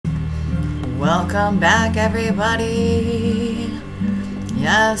Welcome back, everybody.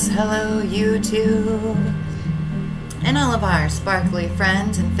 Yes, hello YouTube and all of our sparkly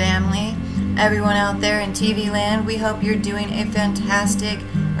friends and family, everyone out there in TV land. We hope you're doing a fantastic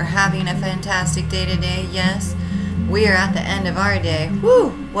or having a fantastic day today. Yes, we are at the end of our day.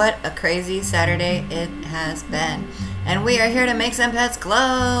 Woo! What a crazy Saturday it has been. And we are here to make some pets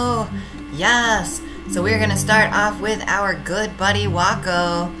glow. Yes. So we're going to start off with our good buddy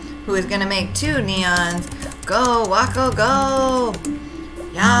Joaco, who is going to make 2 neons. Go, Joaco, go!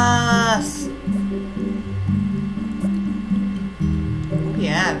 Yes! Oh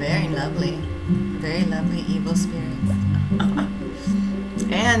yeah, very lovely. Very lovely evil spirit.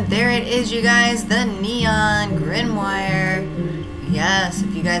 And there it is, you guys, the neon Grinmoire. Yes,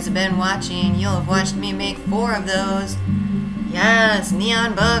 if you guys have been watching, you'll have watched me make 4 of those. Yes,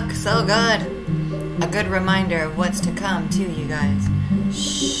 neon book, so good. A good reminder of what's to come, too, you guys.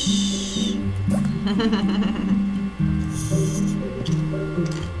 Shh.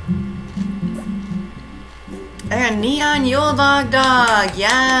 And neon Yule Log dog,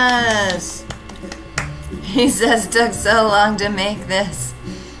 yes. He says took so long to make this.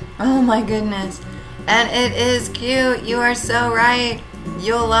 Oh my goodness. And it is cute. You are so right.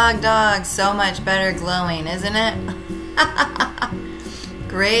 Yule Log dog, so much better glowing, isn't it?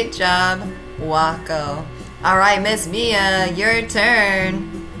 Great job, Joaco. Alright, Miss Mia, your turn.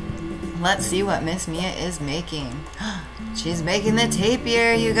 Let's see what Miss Mia is making. She's making the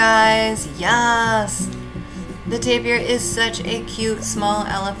tapir, you guys. Yes. The tapir is such a cute small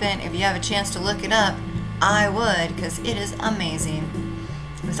elephant. If you have a chance to look it up, I would, because it is amazing.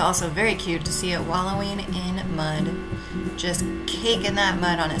 It's also very cute to see it wallowing in mud. Just caking that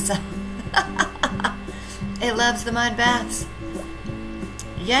mud on itself. It loves the mud baths.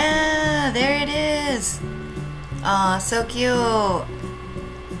 Yeah, there it is. Aw, so cute.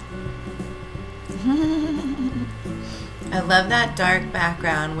 I love that dark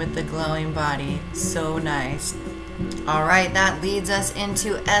background with the glowing body. So nice. Alright, that leads us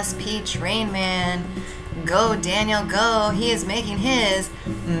into SP Trainman. Go, Daniel, go. He is making his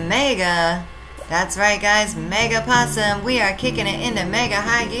Mega. That's right, guys. Mega Possum. We are kicking it into Mega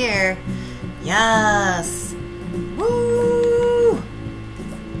High Gear. Yes. Woo!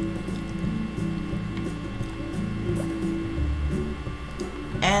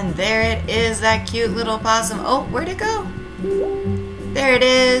 And there it is, that cute little possum. Oh, where'd it go? There it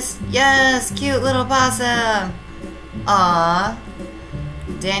is. Yes, cute little possum. Aww.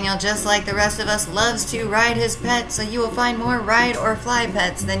 Daniel, just like the rest of us, loves to ride his pets, so you will find more ride or fly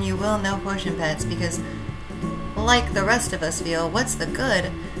pets than you will no potion pets, because like the rest of us feel, what's the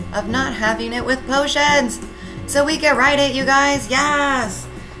good of not having it with potions? So we can ride it, you guys. Yes!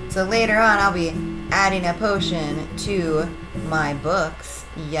 So later on, I'll be adding a potion to my books.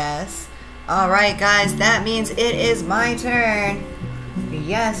 Yes. Alright, guys, that means it is my turn.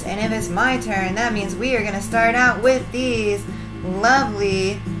 Yes, and if it's my turn, that means we are going to start out with these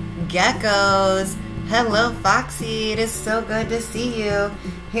lovely geckos. Hello, Foxy. It is so good to see you.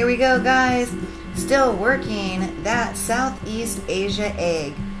 Here we go, guys. Still working that Southeast Asia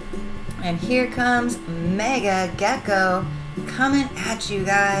egg. And here comes Mega Gecko coming at you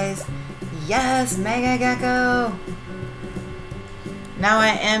guys. Yes, Mega Gecko. Now I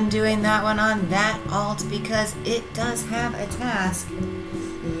am doing that one on that alt because it does have a task.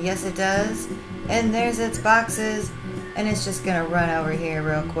 Yes, it does. And there's its boxes. And it's just going to run over here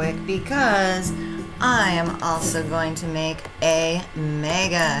real quick because I am also going to make a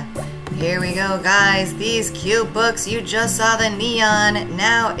Mega. Here we go, guys. These cute books, you just saw the neon.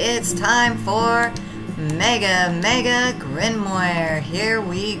 Now it's time for Mega Grinmoire. Here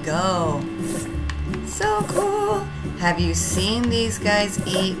we go. So cool. Have you seen these guys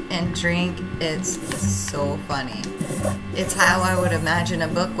eat and drink? It's so funny. It's how I would imagine a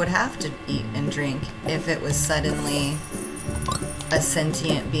book would have to eat and drink if it was suddenly a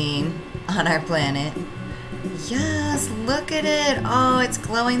sentient being on our planet. Yes, look at it. Oh, it's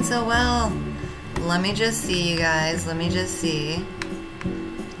glowing so well. Let me just see, you guys. Let me just see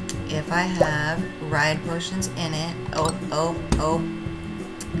if I have ride potions in it. Oh.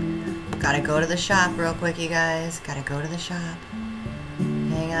 Gotta go to the shop real quick, you guys. Gotta go to the shop.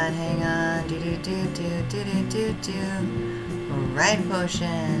 Hang on. Do. Ride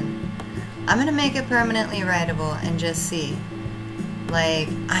potion. I'm gonna make it permanently rideable and just see. Like,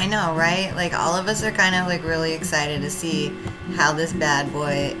 I know, right? Like, all of us are kind of like really excited to see how this bad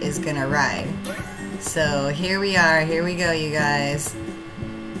boy is gonna ride. So here we are. Here we go, you guys.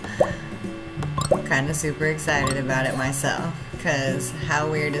 Kind of super excited about it myself. Because how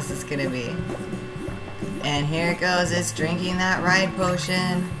weird is this gonna be? And here it goes, it's drinking that ride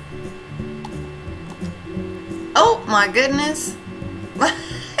potion. Oh my goodness.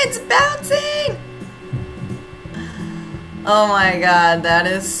 It's bouncing. Oh my god, that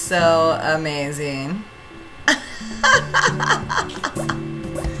is so amazing.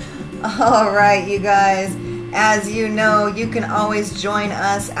 Alright, you guys. As you know, you can always join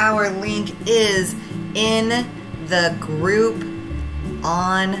us. Our link is in the group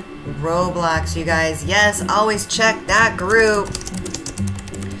on Roblox, you guys. Yes, always check that group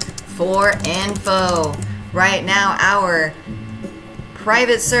for info. Right now, our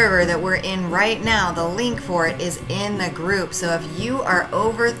private server that we're in right now, the link for it is in the group. So if you are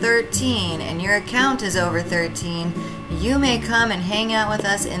over 13 and your account is over 13, you may come and hang out with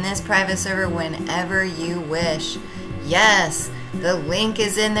us in this private server whenever you wish. Yes, the link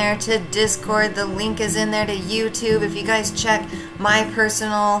is in there to Discord. The link is in there to YouTube. If you guys check my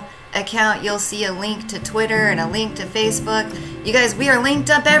personal account, you'll see a link to Twitter and a link to Facebook. You guys, we are linked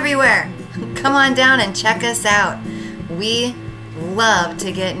up everywhere. Come on down and check us out. We love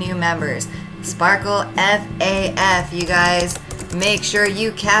to get new members. Sparkle FAF, you guys. Make sure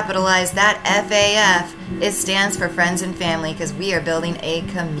you capitalize that FAF. It stands for friends and family because we are building a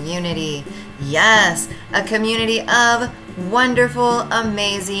community. Yes, a community of wonderful,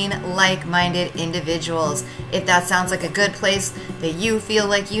 amazing, like-minded individuals. If that sounds like a good place that you feel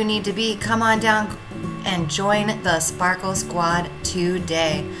like you need to be, come on down and join the Sparkle Squad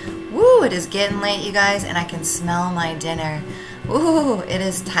today. Woo, it is getting late, you guys, and I can smell my dinner. Ooh, it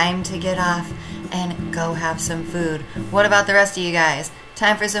is time to get off and go have some food. What about the rest of you guys?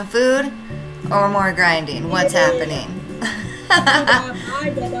 Time for some food or more grinding? What's happening?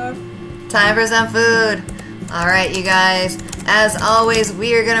 Time for some food. Alright, you guys. As always,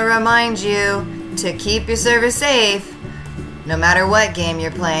 we are going to remind you to keep your server safe no matter what game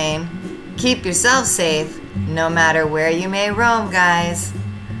you're playing. Keep yourself safe no matter where you may roam, guys.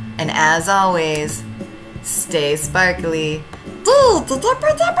 And as always, stay sparkly. Still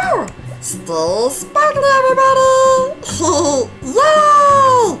sparkly, everybody!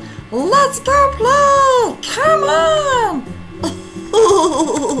 Yay! Let's go play! Come on!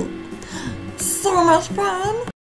 So much fun!